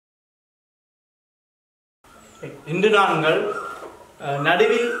இன்று நாங்கள்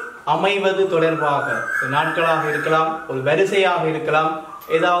நடுவில் அமைவது தொடர்பாக நாட்களாக இருக்கலாம், ஒரு வரிசையாக இருக்கலாம்,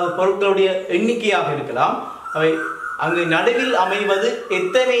 ஏதாவது பொருட்களுடைய எண்ணிக்கையாக இருக்கலாம். அவை அங்கு நடுவில் அமைவது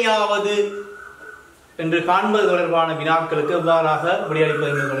எத்தனையாவது என்று காண்பது தொடர்பான வினாக்களுக்கு எவ்வாறாக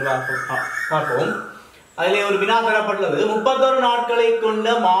விடையளிப்பது தொடர்பாக பார்ப்போம். அதிலே ஒரு வினா தரப்பட்டுள்ளது. 31 நாட்களை கொண்ட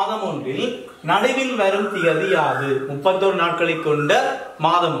மாதம் ஒன்றில் நடுவில் வரும் திகதி யாது? 31 நாட்களை கொண்ட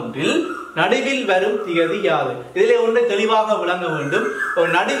மாதம் ஒன்றில் நடுவில் வரும் திகதி யாது? இதிலே ஒன்றை தெளிவாக விளங்க வேண்டும். ஒரு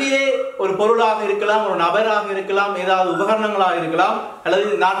நடுவிலே ஒரு பொருளாக இருக்கலாம், ஒரு நபராக இருக்கலாம், ஏதாவது உபகரணங்களாக இருக்கலாம், அல்லது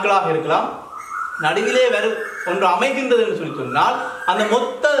நாட்களாக இருக்கலாம். நடுவிலே வரும் ஒன்று அமைகின்றது என்று சொல்லி சொன்னால் அந்த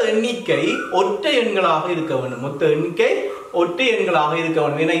மொத்த எண்ணிக்கை ஒற்றை எண்களாக இருக்க வேண்டும். மொத்த எண்ணிக்கை ஒற்றை எண்களாக இருக்க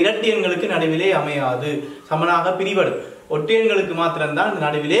வேண்டும். ஏன்னா இரட்டை எண்களுக்கு நடுவிலே அமையாது, சமனாக பிரிபடும். ஒற்றை எண்களுக்கு மாத்திரம்தான் இந்த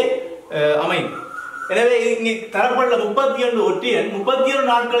நடுவிலே அமையும். எனவே இங்கே தரப்பட்ட 31 ஒற்றை எண் 31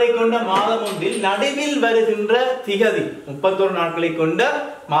 நாட்களை கொண்ட மாதம் ஒன்றில் நடுவில் வருகின்ற திகதி, 31 நாட்களை கொண்ட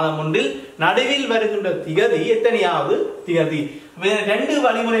மாதம் ஒன்றில் நடுவில் வருகின்ற திகதி எத்தனையாவது திகதி? ரெண்டு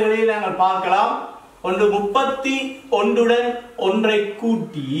வழிமுறைகளை நாங்கள் பார்க்கலாம். ஒன்று 31 ஒன்றை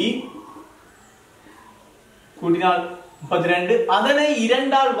கூட்டினால் 32, அதனை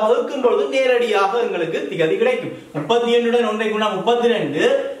 2ஆல் வகுக்கும் பொழுது நேரடியாக எங்களுக்கு திகதி கிடைக்கும். 31 ஒன்றை கூட்டினால் 32,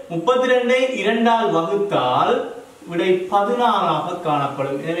 32ஐ 2ஆல் வகுத்தால் விடை 16ஆக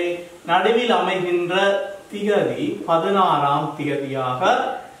காணப்படும். எனவே நடுவில் அமைகின்ற திகதி 16ஆம் திகதியாக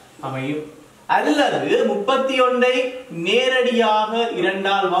அமையும். அல்லது 31ஐ நேரடியாக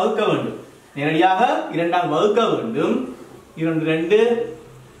 2ஆல் வகுக்க வேண்டும். நேரடியாக 2ஆல் வகுக்க வேண்டும். 2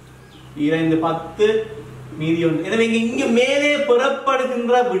 2 10 மீதி 1. எனவே இங்கு மேலே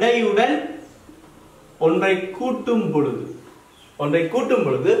பெறப்படுகின்ற விடையுடன் ஒன்றை கூட்டும்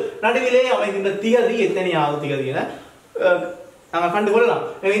பொழுது நடுவிலே அமைகின்ற திகதி எத்தனையாவது திகதி என நாங்கள் கண்டுகொள்ளலாம்.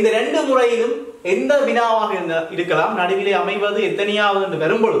 இந்த ரெண்டு முறையிலும் எந்த வினாவாக இருக்கலாம், நடுவிலே அமைவது எத்தனையாவது என்று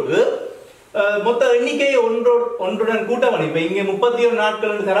வரும் பொழுது மொத்த எண்ணிக்கையை ஒன்றுடன் கூட்ட வேண்டும். இப்ப இங்கே 31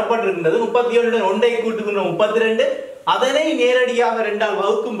 நாட்கள் தரப்பட்டிருக்கின்றது. 31 ஒன்றை கூட்டுகின்ற 32, அதனை நேரடியாக 2ஆல்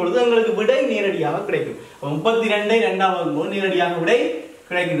வகுக்கும் பொழுது எங்களுக்கு விடை நேரடியாக கிடைக்கும். 32ஐ 2ஆல் வகுக்கும் நேரடியாக விடை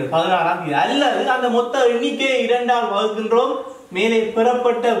கிடைக்கின்றது 16ஆம் தேதி. அல்லது அந்த மொத்த எண்ணிக்கையை 2ஆல் வகுக்கின்றோம், மேலே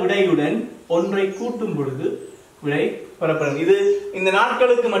பெறப்பட்ட விடையுடன் ஒன்றை கூட்டும் பொழுது விடை பெறப்படும். இது இந்த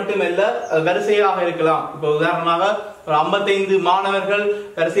நாட்களுக்கு மட்டுமல்ல, வரிசையாக இருக்கலாம். இப்ப உதாரணமாக ஒரு 55 மாணவர்கள்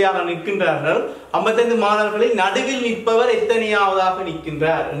வரிசையாக நிற்கின்றார்கள். 55 மாணவர்களில் நடுவில் நிற்பவர் எத்தனையாவதாக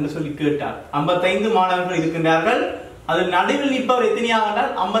நிற்கின்றார் என்று சொல்லி கேட்டார். 55 மாணவர்கள் இருக்கின்றார்கள், அதில் நடுவில் நிற்பவர் எத்தனையாக?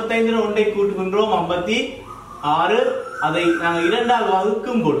 55 ஒன்றை கூட்டுகின்றோம் 56, அதை நாங்கள் 2ஆல்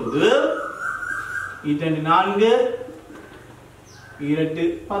வகுக்கும் பொழுது 2 4 2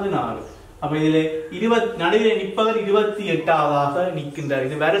 16. அப்ப இதிலே நடுவிலே நிற்பவர் 28ஆவதாக நிற்கின்றார்.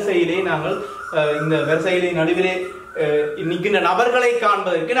 இது வரிசையிலே நாங்கள் இந்த வரிசையிலே நடுவிலே நிற்கின்ற நபர்களை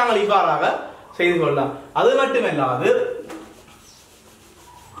காண்பதற்கு நாங்கள் இவ்வாறாக செய்து கொள்ளலாம். அது மட்டுமல்லாது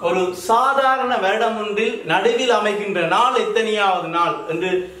ஒரு சாதாரண வருடம் ஒன்றில் நடுவில் அமைகின்ற நாள் எத்தனையாவது நாள்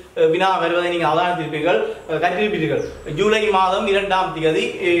என்று வினா வருவதை நீங்கள் அவதானித்திருப்பீர்கள், கற்றிருப்பீர்கள். ஜூலை மாதம் 2ஆம் தேதி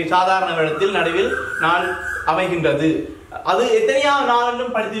சாதாரண வருடத்தில் நடுவில் நாள் அமைகின்றது. அது எத்தனையாவது நாள்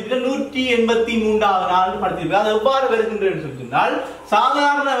என்றும் படித்திருப்பீர்கள், 183வது நாள் என்று படித்திருப்பீர்கள். அது எவ்வாறு வருகின்றது சொன்னால்,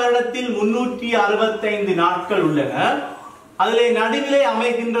 சாதாரண வருடத்தில் 365 நாட்கள் உள்ளன. அதிலே நடுவிலே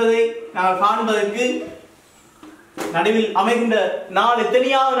அமைகின்றதை நாங்கள் காண்பதற்கு, நடுவில் அமைகின்ற நாள்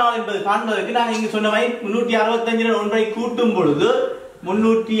எத்தனையாவது நாள் என்பது காண்பதற்கு நாங்கள் இங்கு சொன்ன 365 ஒன்றை கூட்டும் பொழுது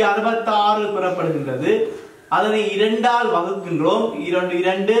 366 பெறப்படுகின்றது. அதனை 2ஆல் வகுக்கின்றோம். 2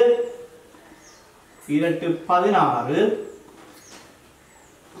 2 2 16,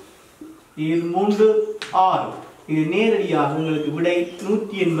 3 6. இது நேரடியாக உங்களுக்கு விடை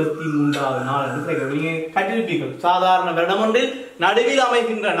 183வது நாள் என்று கிடைக்கிறது. நீங்க கற்றிருப்பீர்கள், சாதாரண வருடம் ஒன்றில் நடுவில்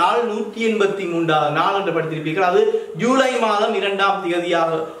அமைகின்ற நாள் 183வது நாள் என்று படித்திருப்பீர்கள். அது ஜூலை மாதம் 2ஆம்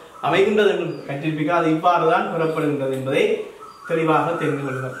தேதியாக அமைகின்றது என்று கற்றிருப்பீர்கள். அது இவ்வாறுதான் பெறப்படுகின்றது என்பதை தெளிவாக தெரிந்து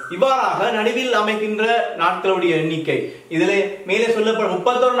கொள்ளுங்கள். இவ்வாறாக நடுவில் அமைகின்ற நாட்களுடைய எண்ணிக்கை, இதிலே மேலே சொல்லப்படும்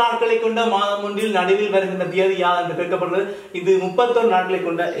 31 நாட்களை கொண்ட மாதம் ஒன்றில் நடுவில் வருகின்ற தேதி யாது என்று கேட்கப்படுகிறது. இது 31 நாட்களை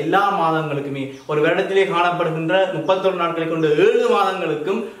கொண்ட எல்லா மாதங்களுக்குமே, ஒரு வருடத்திலே காணப்படுகின்ற 31 நாட்களை கொண்ட 7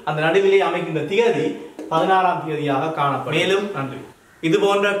 மாதங்களுக்கும் அந்த நடுவிலே அமைகின்ற தேதி 16ஆம் தேதியாக காணப்படும். மேலும் நன்றி. இது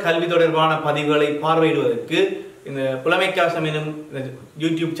போன்ற கல்வி தொடர்பான பதிவுகளை பார்வையிடுவதற்கு இந்த புலமைக்கலசம் எனும்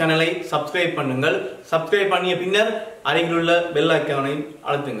யூடியூப் சேனலை சப்ஸ்கிரைப் பண்ணுங்கள். சப்ஸ்கிரைப் பண்ணிய பின்னர் அருகிலுள்ள பெல் ஐகானை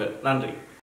அழுத்துங்கள். நன்றி.